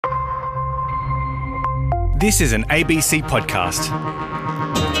This is an ABC podcast.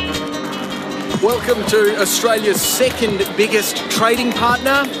 Welcome to Australia's second biggest trading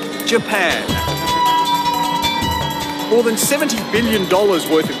partner, Japan. More than $70 billion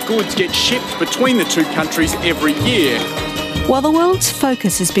worth of goods get shipped between the two countries every year. While the world's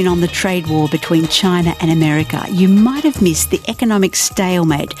focus has been on the trade war between China and America, you might have missed the economic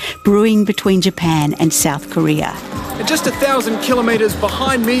stalemate brewing between Japan and South Korea. And just 1,000 kilometres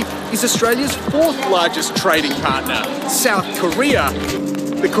behind me is Australia's fourth largest trading partner, South Korea.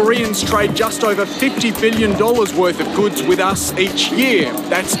 The Koreans trade just over $50 billion worth of goods with us each year.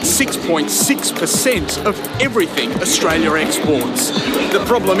 That's 6.6% of everything Australia exports. The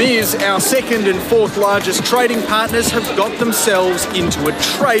problem is our second and fourth largest trading partners have got themselves into a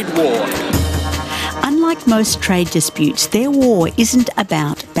trade war. Unlike most trade disputes, their war isn't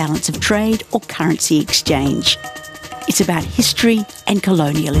about balance of trade or currency exchange. It's about history and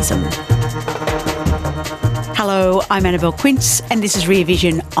colonialism. Hello, I'm Annabelle Quince and this is Rear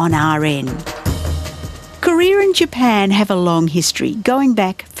Vision on RN. Korea and Japan have a long history, going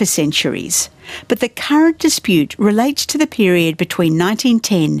back for centuries. But the current dispute relates to the period between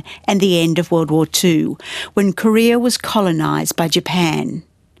 1910 and the end of World War II, when Korea was colonised by Japan.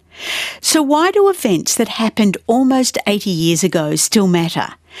 So why do events that happened almost 80 years ago still matter?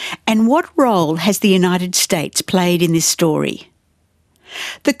 And what role has the United States played in this story?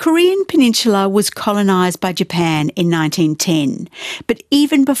 The Korean peninsula was colonised by Japan in 1910, but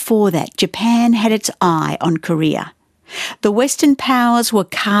even before that, Japan had its eye on Korea. The Western powers were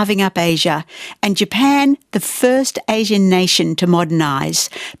carving up Asia, and Japan, the first Asian nation to modernise,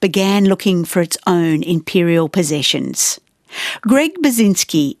 began looking for its own imperial possessions. Greg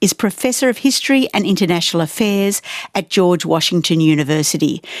Basinski is Professor of History and International Affairs at George Washington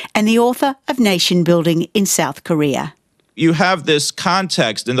University and the author of Nation Building in South Korea. You have this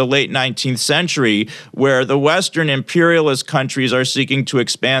context in the late 19th century where the Western imperialist countries are seeking to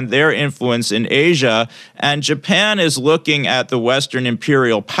expand their influence in Asia, and Japan is looking at the Western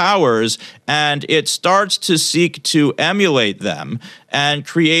imperial powers, and it starts to seek to emulate them and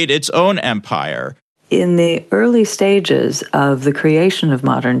create its own empire. In the early stages of the creation of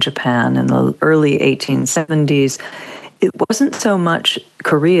modern Japan in the early 1870s, it wasn't so much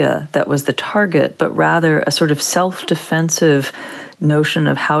Korea that was the target, but rather a sort of self-defensive notion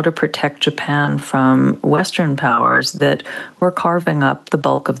of how to protect Japan from Western powers that were carving up the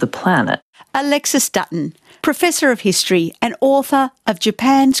bulk of the planet. Alexis Dutton, Professor of History and author of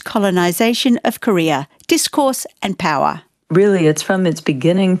Japan's Colonization of Korea, Discourse and Power. Really, it's from its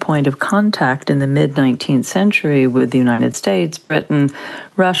beginning point of contact in the mid-19th century with the United States, Britain,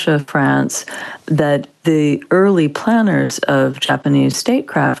 Russia, France, that the early planners of Japanese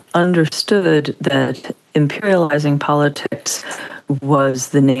statecraft understood that imperializing politics was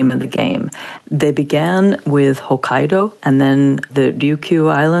the name of the game. They began with Hokkaido and then the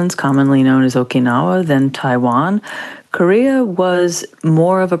Ryukyu Islands, commonly known as Okinawa, then Taiwan. Korea was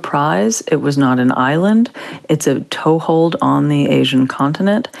more of a prize. It was not an island. It's a toehold on the Asian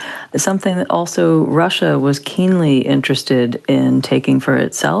continent, something that also Russia was keenly interested in taking for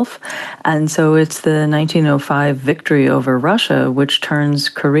itself. And so it's the 1905 victory over Russia which turns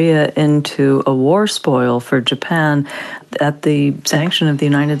Korea into a war spoil for Japan at the sanction of the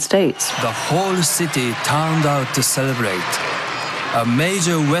United States. The whole city turned out to celebrate. A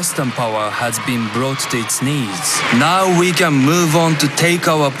major Western power has been brought to its knees. Now we can move on to take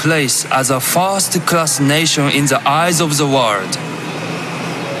our place as a first-class nation in the eyes of the world.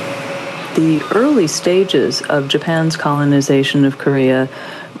 The early stages of Japan's colonization of Korea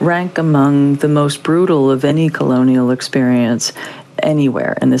rank among the most brutal of any colonial experience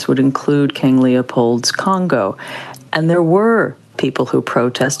anywhere, and this would include King Leopold's Congo. And there were people who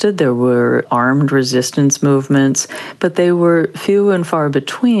protested, there were armed resistance movements, but they were few and far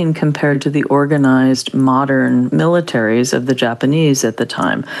between compared to the organized modern militaries of the Japanese at the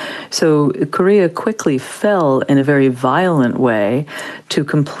time. So Korea quickly fell in a very violent way to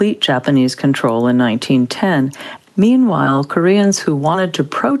complete Japanese control in 1910. Meanwhile, Koreans who wanted to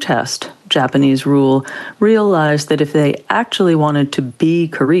protest Japanese rule realized that if they actually wanted to be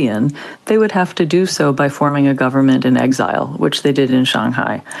Korean, they would have to do so by forming a government in exile, which they did in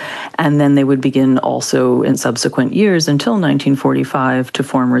Shanghai. And then they would begin also in subsequent years until 1945 to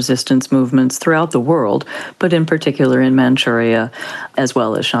form resistance movements throughout the world, but in particular in Manchuria as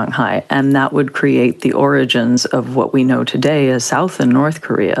well as Shanghai. And that would create the origins of what we know today as South and North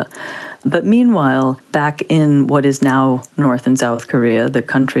Korea. But meanwhile, back in what is now North and South Korea, the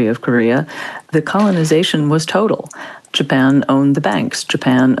country of Korea, The colonization was total. Japan owned the banks,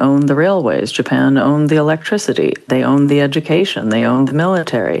 Japan owned the railways, Japan owned the electricity, they owned the education, they owned the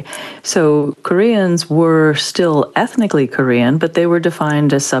military. So Koreans were still ethnically Korean, but they were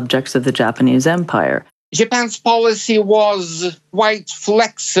defined as subjects of the Japanese Empire. Japan's policy was quite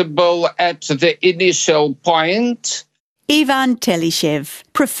flexible at the initial point. Ivan Telishev,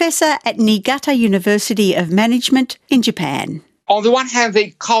 professor at Niigata University of Management in Japan. On the one hand, they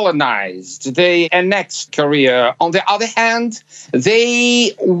colonized, they annexed Korea. On the other hand,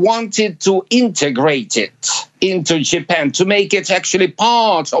 they wanted to integrate it into Japan, to make it actually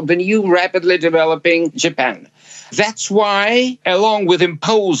part of the new rapidly developing Japan. That's why, along with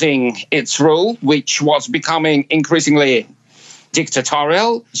imposing its rule, which was becoming increasingly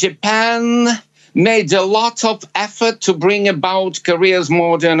dictatorial, Japan made a lot of effort to bring about Korea's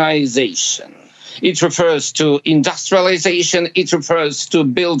modernization. It refers to industrialization, it refers to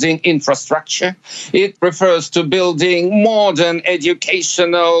building infrastructure, it refers to building modern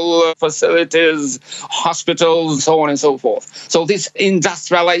educational facilities, hospitals, so on and so forth. So this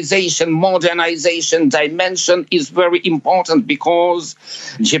industrialization, modernization dimension is very important because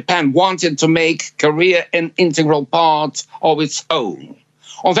Japan wanted to make Korea an integral part of its own.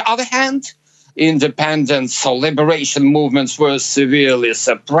 On the other hand, independence or liberation movements were severely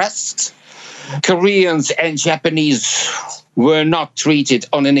suppressed. Koreans and Japanese were not treated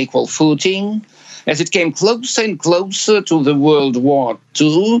on an equal footing. As it came closer and closer to the World War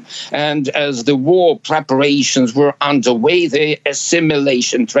II, and as the war preparations were underway, the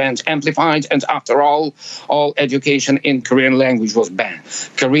assimilation trend amplified, and after all education in Korean language was banned.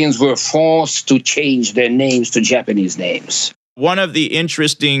 Koreans were forced to change their names to Japanese names. One of the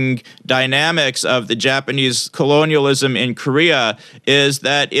interesting dynamics of the Japanese colonialism in Korea is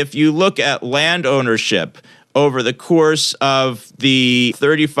that if you look at land ownership over the course of the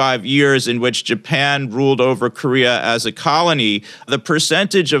 35 years in which Japan ruled over Korea as a colony, the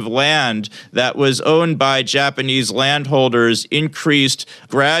percentage of land that was owned by Japanese landholders increased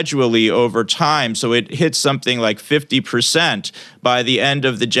gradually over time. So it hit something like 50% by the end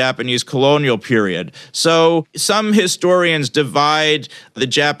of the Japanese colonial period. So some historians divide the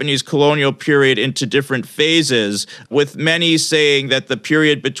Japanese colonial period into different phases, with many saying that the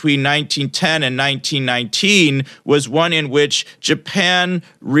period between 1910 and 1919 was one in which Japan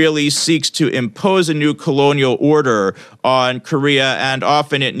really seeks to impose a new colonial order on Korea, and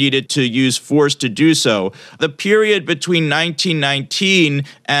often it needed to use force to do so. The period between 1919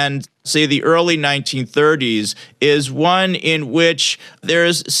 and say the early 1930s is one in which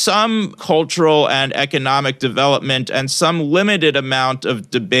there's some cultural and economic development and some limited amount of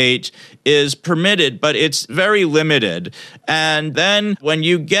debate is permitted, but it's very limited. And then when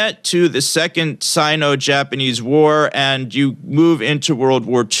you get to the Second Sino-Japanese War and you move into World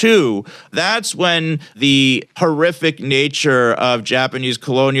War II, that's when the horrific nature of Japanese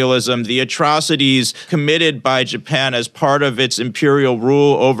colonialism, the atrocities committed by Japan as part of its imperial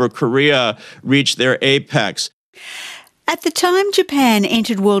rule over Korea, reached their apex. At the time Japan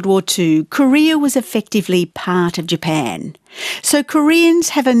entered World War II, Korea was effectively part of Japan. So Koreans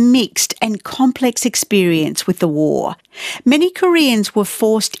have a mixed and complex experience with the war. Many Koreans were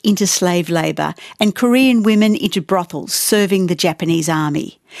forced into slave labour and Korean women into brothels serving the Japanese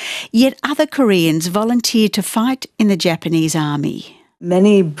army. Yet other Koreans volunteered to fight in the Japanese army.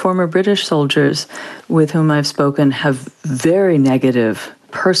 Many former British soldiers with whom I've spoken have very negative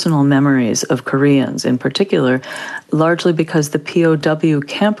personal memories of Koreans in particular, largely because the POW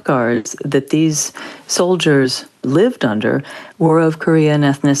camp guards that these soldiers lived under were of Korean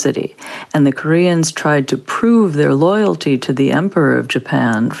ethnicity. And the Koreans tried to prove their loyalty to the Emperor of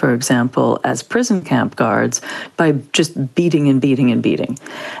Japan, for example, as prison camp guards, by just beating and beating and beating.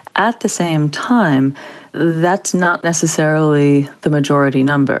 At the same time, that's not necessarily the majority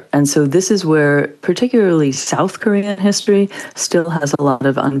number. And so this is where particularly South Korean history still has a lot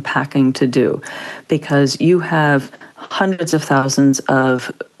of unpacking to do, because you have hundreds of thousands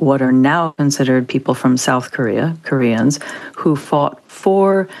of what are now considered people from South Korea, Koreans, who fought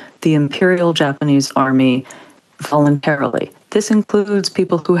for the Imperial Japanese Army voluntarily. This includes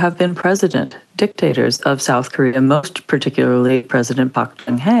people who have been dictators of South Korea, most particularly President Park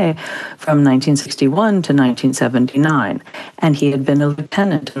Geun-hye from 1961 to 1979. And he had been a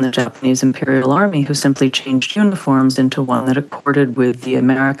lieutenant in the Japanese Imperial Army who simply changed uniforms into one that accorded with the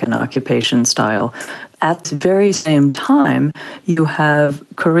American occupation style. At the very same time, you have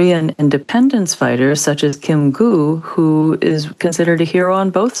Korean independence fighters such as Kim Gu, who is considered a hero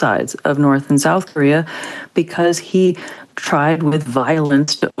on both sides of North and South Korea because he tried with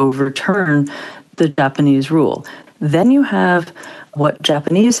violence to overturn the Japanese rule. Then you have what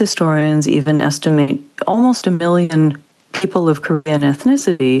Japanese historians even estimate almost 1 million people of Korean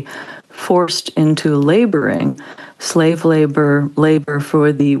ethnicity forced into laboring, slave labor, labor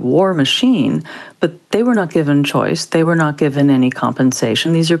for the war machine, but they were not given choice. They were not given any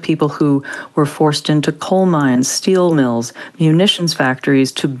compensation. These are people who were forced into coal mines, steel mills, munitions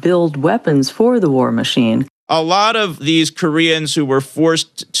factories to build weapons for the war machine. A lot of these Koreans who were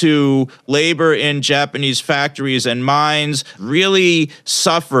forced to labor in Japanese factories and mines really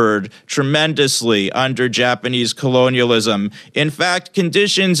suffered tremendously under Japanese colonialism. In fact,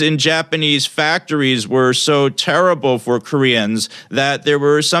 conditions in Japanese factories were so terrible for Koreans that there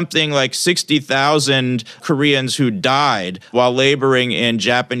were something like 60,000 Koreans who died while laboring in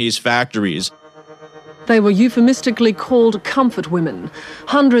Japanese factories. They were euphemistically called comfort women.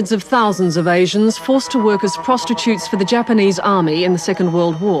 Hundreds of thousands of Asians forced to work as prostitutes for the Japanese army in the Second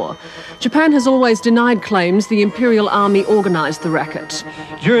World War. Japan has always denied claims the Imperial Army organised the racket.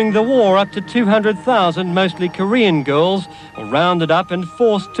 During the war, up to 200,000, mostly Korean girls, were rounded up and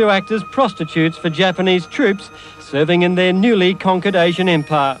forced to act as prostitutes for Japanese troops serving in their newly conquered Asian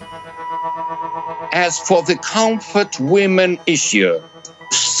empire. As for the comfort women issue,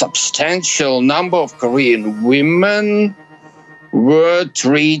 substantial number of Korean women were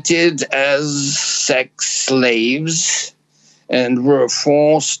treated as sex slaves and were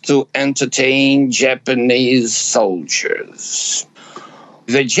forced to entertain Japanese soldiers.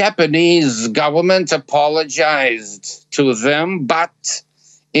 The Japanese government apologized to them, but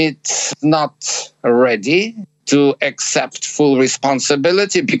it's not ready to accept full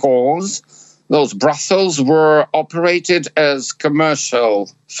responsibility because those brothels were operated as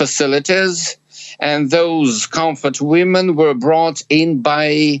commercial facilities, and those comfort women were brought in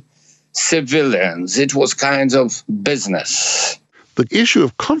by civilians. It was kind of business. The issue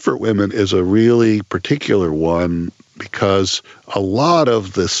of comfort women is a really particular one because a lot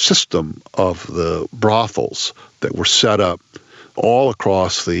of the system of the brothels that were set up all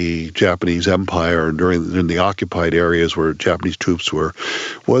across the Japanese Empire and in the occupied areas where Japanese troops were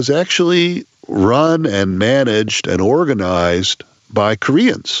was actually run and managed and organized by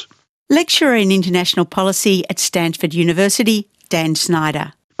Koreans. Lecturer in International Policy at Stanford University, Dan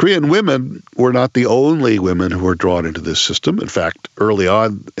Snyder. Korean women were not the only women who were drawn into this system. In fact, early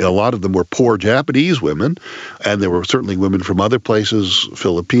on, a lot of them were poor Japanese women, and there were certainly women from other places,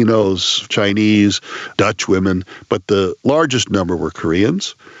 Filipinos, Chinese, Dutch women, but the largest number were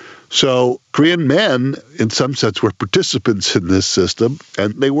Koreans. So Korean men, in some sense, were participants in this system,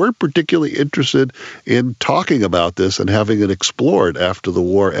 and they weren't particularly interested in talking about this and having it explored after the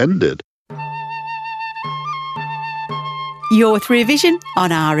war ended. You're with Rear Vision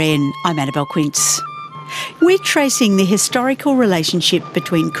on RN. I'm Annabelle Quince. We're tracing the historical relationship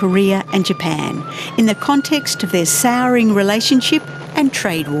between Korea and Japan in the context of their souring relationship and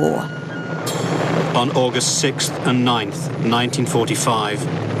trade war. On August 6th and 9th, 1945,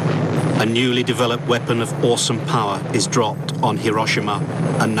 a newly developed weapon of awesome power is dropped on Hiroshima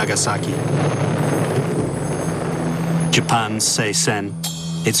and Nagasaki. Japan's Seisen,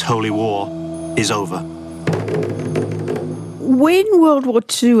 its holy war, is over. When World War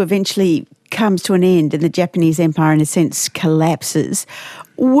II eventually comes to an end and the Japanese Empire, in a sense, collapses,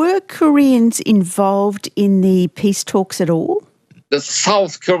 were Koreans involved in the peace talks at all? The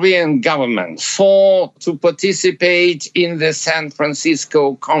South Korean government sought to participate in the San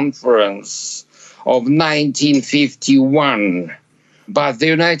Francisco Conference of 1951, but the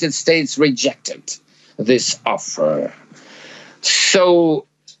United States rejected this offer. So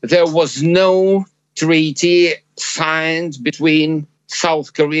there was no treaty signed between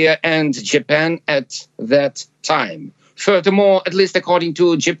South Korea and Japan at that time. Furthermore, at least according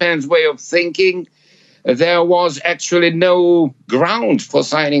to Japan's way of thinking, there was actually no ground for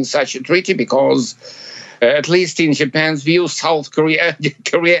signing such a treaty because, at least in Japan's view, South Korea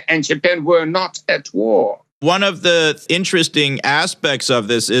and Japan were not at war. One of the interesting aspects of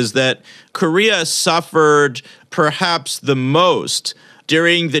this is that Korea suffered perhaps the most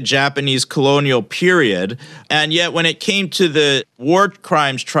during the Japanese colonial period, and yet when it came to the war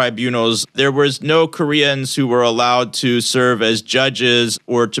crimes tribunals, there was no Koreans who were allowed to serve as judges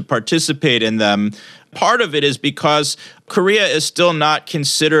or to participate in them. Part of it is because Korea is still not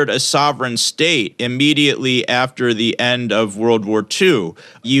considered a sovereign state immediately after the end of World War II.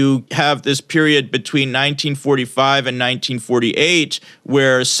 You have this period between 1945 and 1948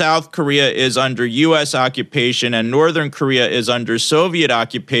 where South Korea is under U.S. occupation and Northern Korea is under Soviet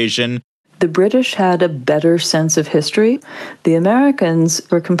occupation. The British had a better sense of history. The Americans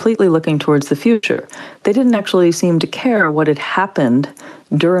were completely looking towards the future. They didn't actually seem to care what had happened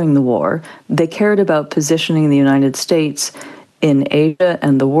during the war. They cared about positioning the United States in Asia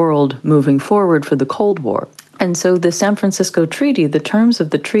and the world moving forward for the Cold War. And so the San Francisco Treaty, the terms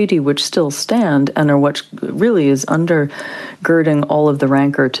of the treaty which still stand and are what really is undergirding all of the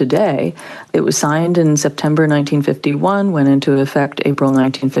rancor today, it was signed in September 1951, went into effect April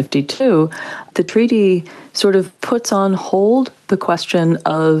 1952. The treaty sort of puts on hold the question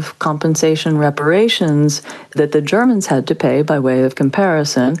of compensation reparations that the Germans had to pay by way of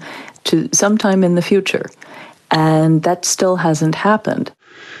comparison to sometime in the future. And that still hasn't happened.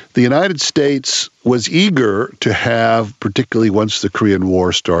 The United States was eager to have, particularly once the Korean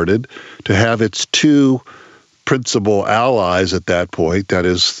War started, to have its two principal allies at that point, that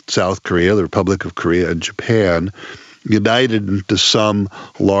is South Korea, the Republic of Korea, and Japan, united into some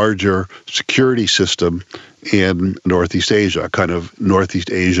larger security system in Northeast Asia, a kind of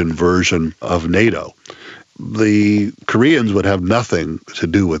Northeast Asian version of NATO. The Koreans would have nothing to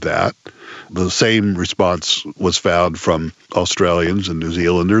do with that. The same response was found from Australians and New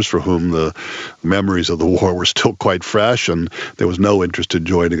Zealanders, for whom the memories of the war were still quite fresh, and there was no interest in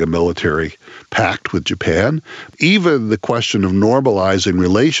joining a military pact with Japan. Even the question of normalizing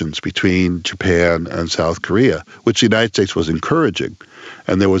relations between Japan and South Korea, which the United States was encouraging,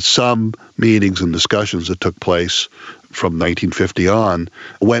 and there was some meetings and discussions that took place from 1950 on,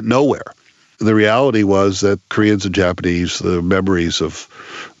 went nowhere. The reality was that Koreans and Japanese, the memories of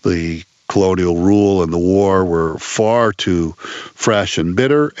the colonial rule and the war were far too fresh and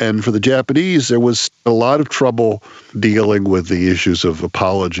bitter. And for the Japanese, there was a lot of trouble dealing with the issues of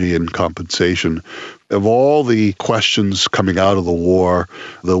apology and compensation. Of all the questions coming out of the war,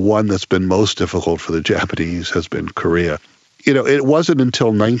 the one that's been most difficult for the Japanese has been Korea. You know, it wasn't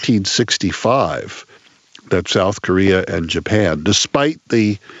until 1965 that South Korea and Japan, despite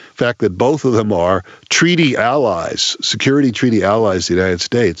the fact that both of them are treaty allies, security treaty allies of the United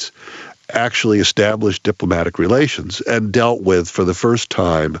States, actually established diplomatic relations and dealt with, for the first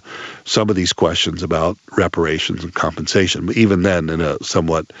time, some of these questions about reparations and compensation, even then in a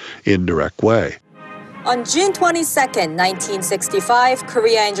somewhat indirect way. On June 22, 1965,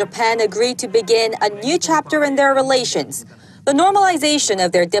 Korea and Japan agreed to begin a new chapter in their relations. The normalization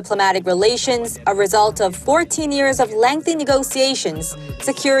of their diplomatic relations, a result of 14 years of lengthy negotiations,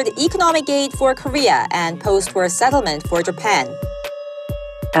 secured economic aid for Korea and post-war settlement for Japan.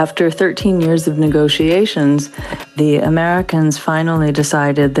 After 13 years of negotiations, the Americans finally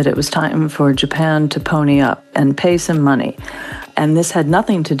decided that it was time for Japan to pony up and pay some money. And this had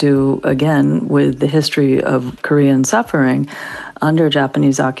nothing to do, again, with the history of Korean suffering under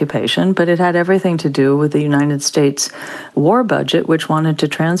Japanese occupation, but it had everything to do with the United States war budget, which wanted to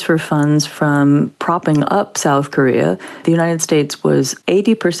transfer funds from propping up South Korea. The United States was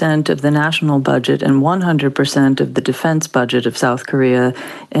 80% of the national budget and 100% of the defense budget of South Korea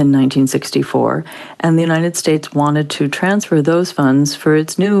in 1964, and the United States wanted to transfer those funds for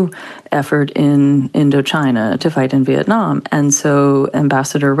its new effort in Indochina to fight in Vietnam. And so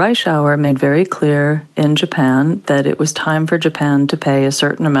Ambassador Reischauer made very clear in Japan that it was time for Japan to pay a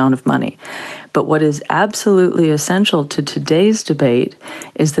certain amount of money. But what is absolutely essential to today's debate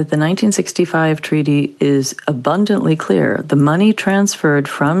is that the 1965 treaty is abundantly clear. The money transferred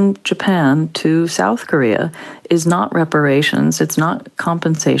from Japan to South Korea is not reparations, it's not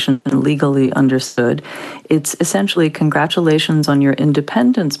compensation legally understood. It's essentially congratulations on your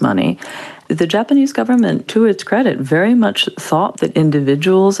independence money. The Japanese government, to its credit, very much thought that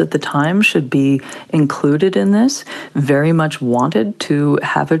individuals at the time should be included in this, very much wanted to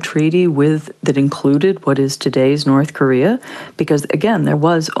have a treaty that included what is today's North Korea, because, again, there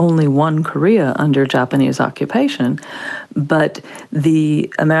was only one Korea under Japanese occupation. But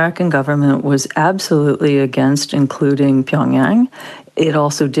the American government was absolutely against including Pyongyang. It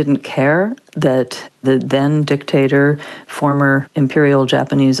also didn't care that the then dictator, former Imperial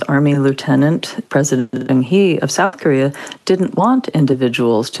Japanese Army Lieutenant, President Chung Hee of South Korea, didn't want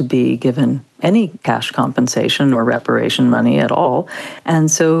individuals to be given any cash compensation or reparation money at all. And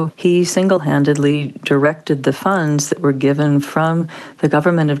so he single-handedly directed the funds that were given from the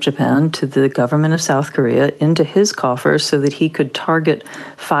government of Japan to the government of South Korea into his coffers so that he could target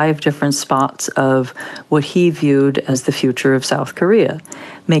 5 different spots of what he viewed as the future of South Korea,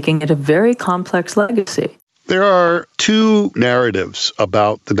 making it a very complex legacy. There are 2 narratives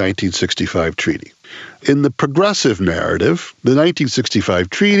about the 1965 treaty. In the progressive narrative, the 1965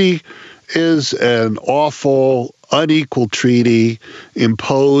 treaty is an awful, unequal treaty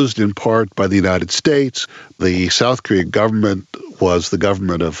imposed in part by the United States. The South Korean government was the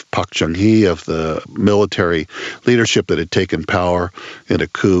government of Park Chung-hee, of the military leadership that had taken power in a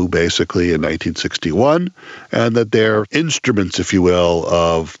coup basically in 1961, and that they're instruments, if you will,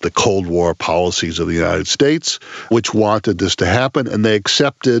 of the Cold War policies of the United States, which wanted this to happen, and they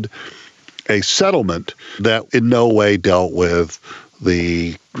accepted a settlement that in no way dealt with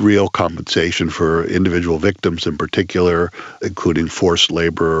the real compensation for individual victims in particular, including forced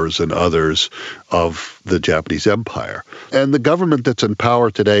laborers and others of the Japanese Empire. And the government that's in power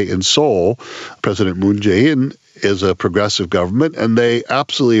today in Seoul, President Moon Jae-in, is a progressive government, and they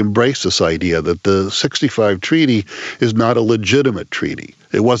absolutely embrace this idea that the 65 Treaty is not a legitimate treaty.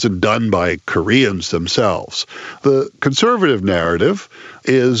 It wasn't done by Koreans themselves. The conservative narrative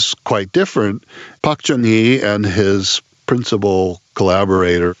is quite different. Park Chung-hee and his principal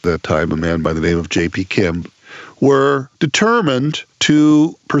collaborator at that time, a man by the name of J.P. Kim, were determined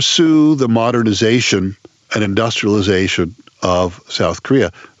to pursue the modernization and industrialization of South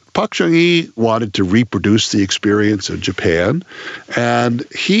Korea. Park Chung-hee wanted to reproduce the experience of Japan, and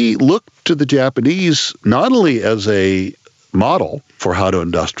he looked to the Japanese not only as a model for how to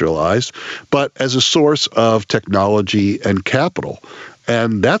industrialize, but as a source of technology and capital.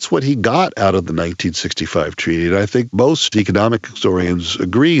 And that's what he got out of the 1965 treaty. And I think most economic historians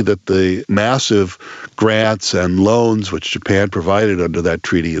agree that the massive grants and loans which Japan provided under that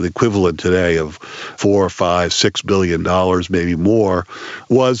treaty, the equivalent today of $4, $5, $6 billion, maybe more,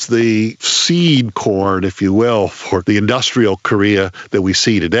 was the seed corn, if you will, for the industrial Korea that we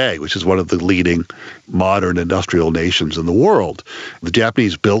see today, which is one of the leading modern industrial nations in the world. The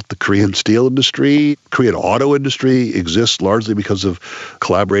Japanese built the Korean steel industry. Korean auto industry exists largely because of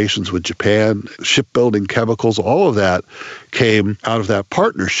collaborations with Japan, shipbuilding, chemicals, all of that came out of that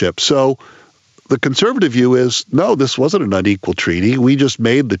partnership. So the conservative view is, no, this wasn't an unequal treaty. We just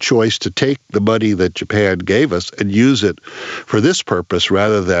made the choice to take the money that Japan gave us and use it for this purpose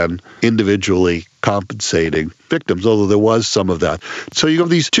rather than individually compensating victims, although there was some of that. So you have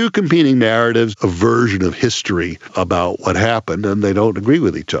these two competing narratives, a version of history about what happened, and they don't agree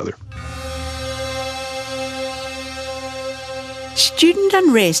with each other. Student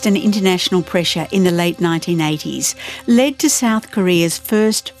unrest and international pressure in the late 1980s led to South Korea's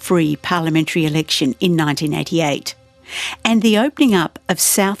first free parliamentary election in 1988 and the opening up of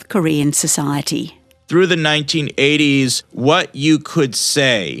South Korean society. Through the 1980s, what you could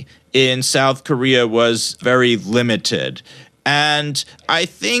say in South Korea was very limited. And I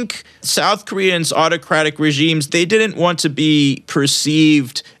think South Koreans' autocratic regimes, they didn't want to be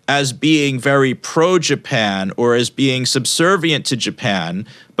perceived as being very pro-Japan or as being subservient to Japan.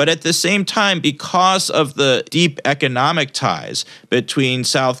 But at the same time, because of the deep economic ties between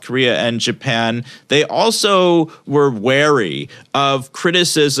South Korea and Japan, they also were wary of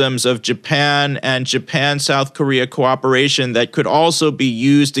criticisms of Japan and Japan-South Korea cooperation that could also be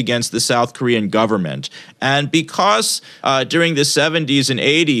used against the South Korean government. And because during the 70s and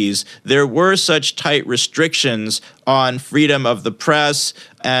 80s, there were such tight restrictions on freedom of the press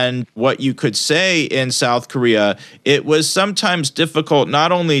and what you could say in South Korea, it was sometimes difficult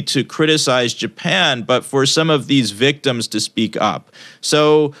not only to criticize Japan, but for some of these victims to speak up.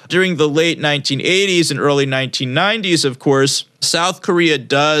 So during the late 1980s and early 1990s, of course, South Korea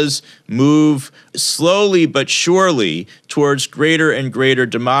does move slowly but surely towards greater and greater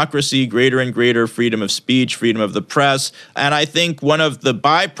democracy, greater and greater freedom of speech, freedom of the press. And I think one of the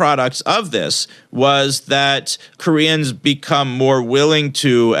byproducts of this was that Koreans become more willing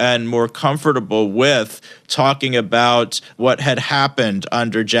to and more comfortable with talking about what had happened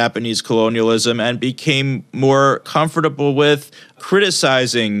under Japanese colonialism and became more comfortable with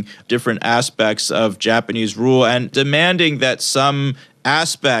criticizing different aspects of Japanese rule and demanding that some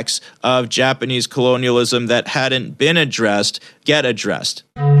aspects of Japanese colonialism that hadn't been addressed get addressed.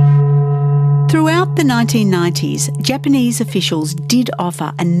 Throughout the 1990s, Japanese officials did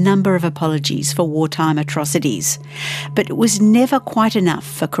offer a number of apologies for wartime atrocities, but it was never quite enough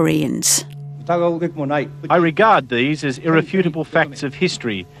for Koreans. I regard these as irrefutable facts of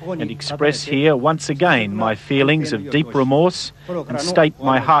history and express here once again my feelings of deep remorse and state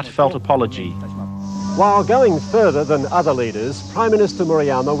my heartfelt apology. While going further than other leaders, Prime Minister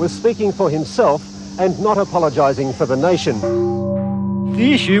Murayama was speaking for himself and not apologising for the nation.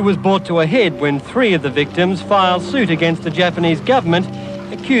 The issue was brought to a head when 3 of the victims filed suit against the Japanese government,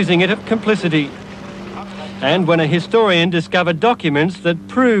 accusing it of complicity. And when a historian discovered documents that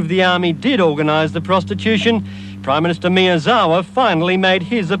proved the army did organise the prostitution, Prime Minister Miyazawa finally made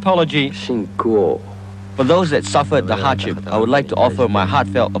his apology. For those that suffered the hardship, I would like to offer my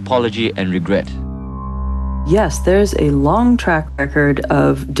heartfelt apology and regret. Yes, there's a long track record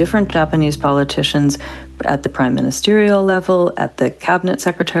of different Japanese politicians at the prime ministerial level, at the cabinet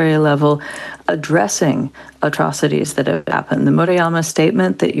secretary level, addressing atrocities that have happened. The Murayama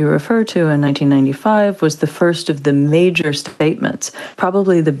statement that you refer to in 1995 was the first of the major statements.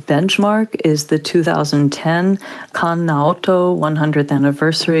 Probably the benchmark is the 2010 Kan Naoto 100th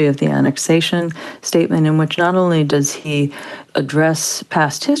anniversary of the annexation statement, in which not only does he address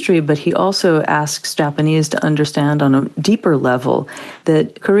past history, but he also asks Japanese to understand on a deeper level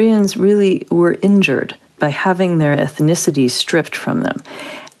that Koreans really were injured by having their ethnicity stripped from them.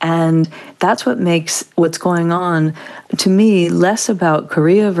 And that's what makes what's going on, to me, less about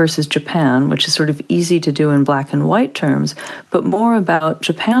Korea versus Japan, which is sort of easy to do in black and white terms, but more about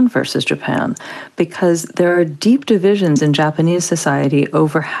Japan versus Japan, because there are deep divisions in Japanese society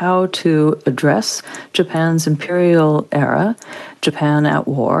over how to address Japan's imperial era, Japan at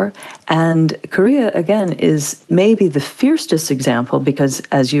war. And Korea, again, is maybe the fiercest example because,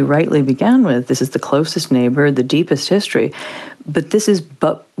 as you rightly began with, this is the closest neighbor, the deepest history. But this is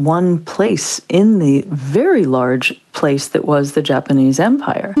but one place in the very large place that was the Japanese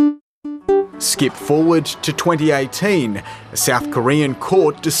Empire. Skip forward to 2018. A South Korean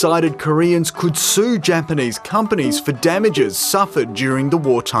court decided Koreans could sue Japanese companies for damages suffered during the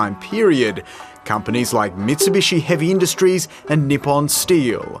wartime period. Companies like Mitsubishi Heavy Industries and Nippon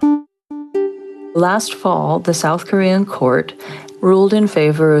Steel. Last fall, the South Korean court ruled in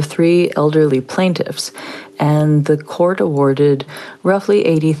favor of 3 elderly plaintiffs, and the court awarded roughly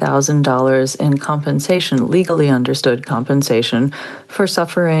 $80,000 in compensation, legally understood compensation, for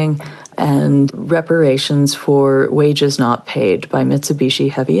suffering and reparations for wages not paid by Mitsubishi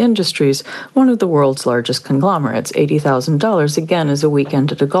Heavy Industries, one of the world's largest conglomerates. $80,000, again, is a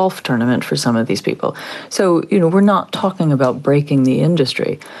weekend at a golf tournament for some of these people. So, we're not talking about breaking the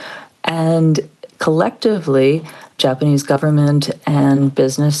industry. And collectively, Japanese government and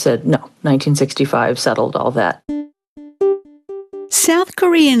business said, no, 1965 settled all that. South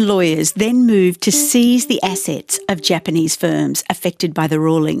Korean lawyers then moved to seize the assets of Japanese firms affected by the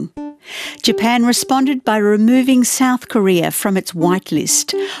ruling. Japan responded by removing South Korea from its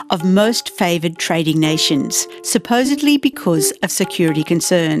whitelist of most favoured trading nations, supposedly because of security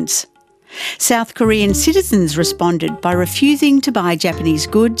concerns. South Korean citizens responded by refusing to buy Japanese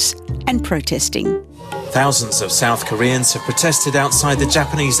goods and protesting. Thousands of South Koreans have protested outside the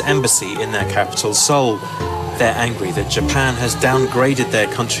Japanese embassy in their capital, Seoul. They're angry that Japan has downgraded their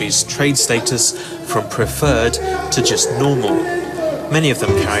country's trade status from preferred to just normal. Many of them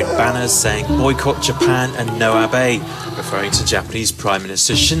carried banners saying "Boycott Japan" and "No Abe," referring to Japanese Prime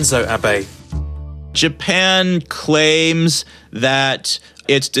Minister Shinzo Abe. Japan claims that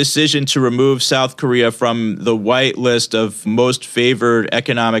its decision to remove South Korea from the white list of most favored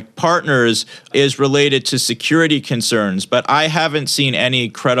economic partners is related to security concerns, but I haven't seen any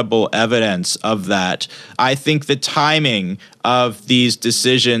credible evidence of that. I think the timing of these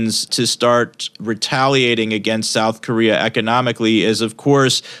decisions to start retaliating against South Korea economically is, of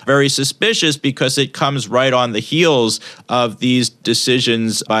course, very suspicious because it comes right on the heels of these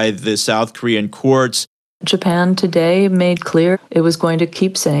decisions by the South Korean courts. Japan today made clear it was going to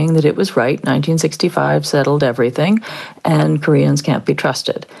keep saying that it was right. 1965 settled everything, and Koreans can't be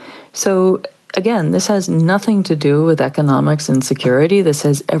trusted. So again, this has nothing to do with economics and security. This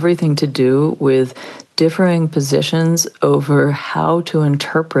has everything to do with differing positions over how to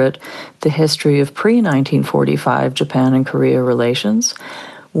interpret the history of pre-1945 Japan and Korea relations,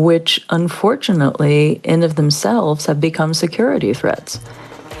 which unfortunately, in of themselves, have become security threats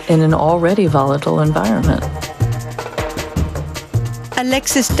in an already volatile environment.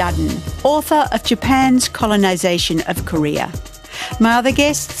 Alexis Dudden, author of Japan's Colonization of Korea. My other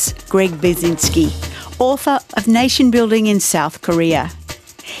guests, Greg Berzinski, author of Nation Building in South Korea.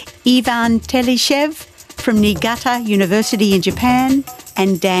 Ivan Telishev from Niigata University in Japan,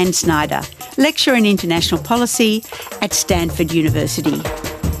 and Dan Snyder, lecturer in international policy at Stanford University.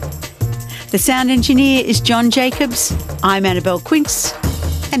 The sound engineer is John Jacobs. I'm Annabelle Quince,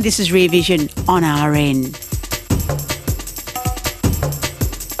 and this is Rear Vision on RN.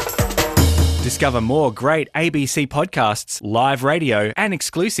 Discover more great ABC podcasts, live radio and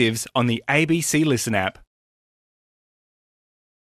exclusives on the ABC Listen app.